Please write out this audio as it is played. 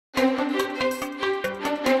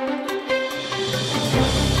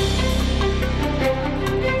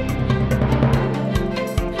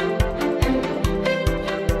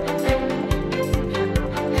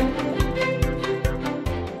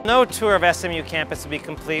No tour of SMU campus would be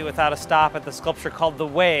complete without a stop at the sculpture called The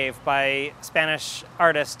Wave by Spanish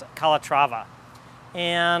artist Calatrava.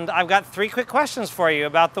 And I've got 3 quick questions for you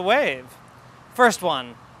about the wave. First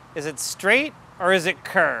one, is it straight or is it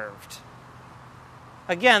curved?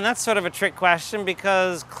 Again, that's sort of a trick question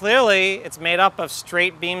because clearly it's made up of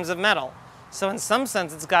straight beams of metal. So in some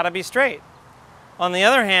sense, it's got to be straight. On the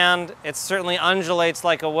other hand, it certainly undulates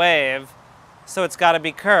like a wave, so it's got to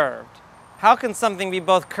be curved. How can something be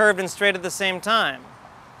both curved and straight at the same time?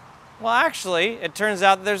 Well, actually, it turns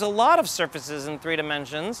out there's a lot of surfaces in 3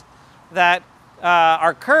 dimensions that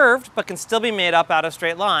are curved but can still be made up out of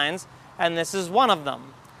straight lines, and this is one of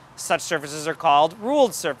them. Such surfaces are called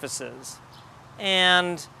ruled surfaces.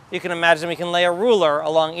 And you can imagine we can lay a ruler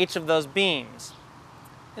along each of those beams.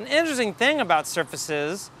 An interesting thing about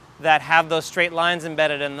surfaces that have those straight lines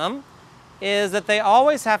embedded in them is that they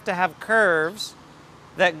always have to have curves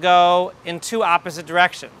that go in 2 opposite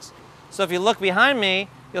directions. So if you look behind me,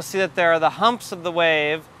 you'll see that there are the humps of the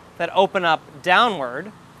wave that open up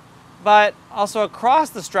downward, but also across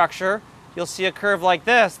the structure, you'll see a curve like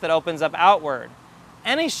this that opens up outward.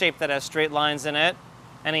 Any shape that has straight lines in it,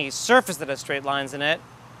 any surface that has straight lines in it,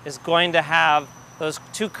 is going to have those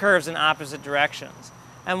 2 curves in opposite directions.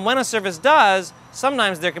 And when a surface does,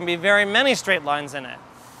 sometimes there can be very many straight lines in it.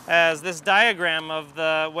 As this diagram of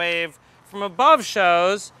the wave from above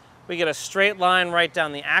shows, we get a straight line right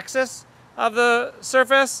down the axis of the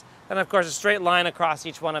surface, and of course a straight line across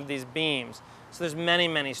each one of these beams. So there's many,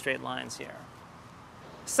 many straight lines here.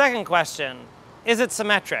 Second question, is it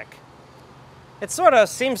symmetric? It sort of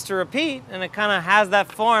seems to repeat, and it kind of has that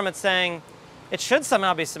form. It's saying it should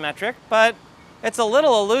somehow be symmetric, but it's a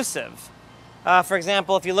little elusive. For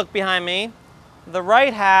example, if you look behind me, the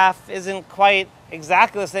right half isn't quite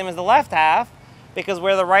exactly the same as the left half, because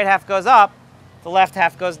where the right half goes up, the left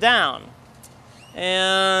half goes down.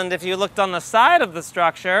 And if you looked on the side of the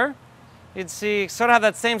structure, you'd see sort of have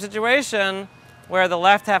that same situation where the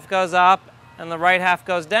left half goes up and the right half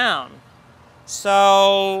goes down.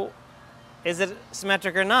 So is it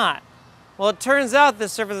symmetric or not? Well, it turns out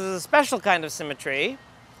this surface is a special kind of symmetry,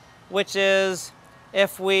 which is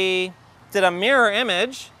if we did a mirror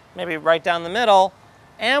image, maybe right down the middle,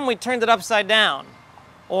 and we turned it upside down.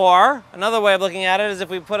 Or another way of looking at it is if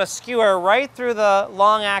we put a skewer right through the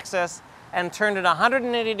long axis and turned it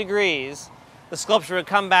 180 degrees, the sculpture would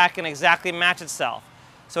come back and exactly match itself.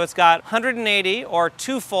 So it's got 180 or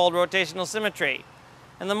 2-fold rotational symmetry.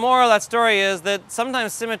 And the moral of that story is that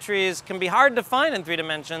sometimes symmetries can be hard to find in 3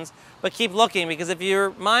 dimensions, but keep looking, because if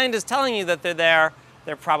your mind is telling you that they're there,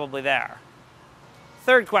 they're probably there.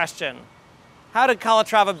 Third question, how did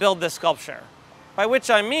Calatrava build this sculpture? By which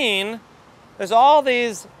I mean, there's all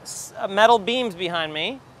these metal beams behind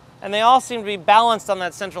me, and they all seem to be balanced on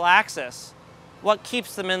that central axis. What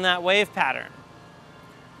keeps them in that wave pattern?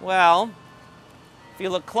 Well, if you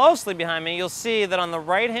look closely behind me, you'll see that on the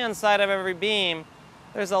right-hand side of every beam,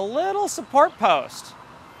 there's a little support post,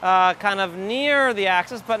 kind of near the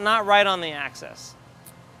axis, but not right on the axis.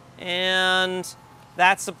 And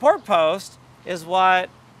that support post is what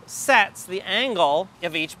sets the angle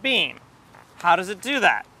of each beam. How does it do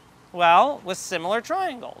that? Well, with similar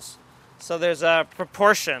triangles. So there's a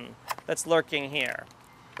proportion that's lurking here.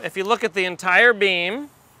 If you look at the entire beam,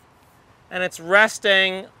 and it's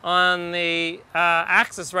resting on the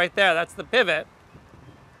axis right there, that's the pivot,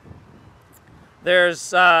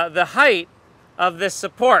 there's the height of this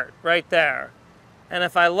support right there. And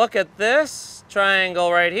if I look at this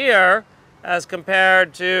triangle right here, as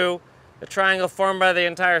compared to the triangle formed by the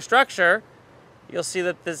entire structure, you'll see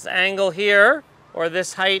that this angle here, or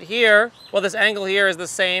this height here, well, this angle here is the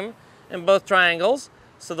same in both triangles.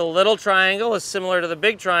 So the little triangle is similar to the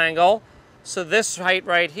big triangle. So this height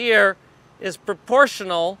right here is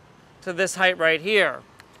proportional to this height right here.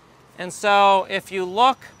 And so if you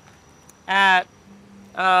look at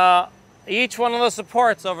each one of those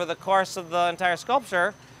supports over the course of the entire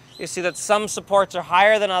sculpture, you see that some supports are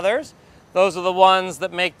higher than others. Those are the ones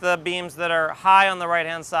that make the beams that are high on the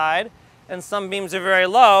right-hand side. And some beams are very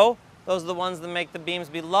low. Those are the ones that make the beams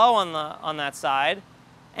be low on that side.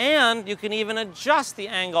 And you can even adjust the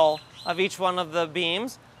angle of each one of the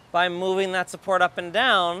beams by moving that support up and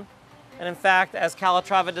down. And in fact, as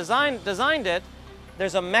Calatrava designed it,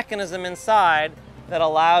 there's a mechanism inside that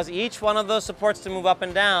allows each one of those supports to move up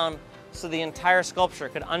and down so the entire sculpture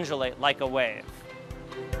could undulate like a wave.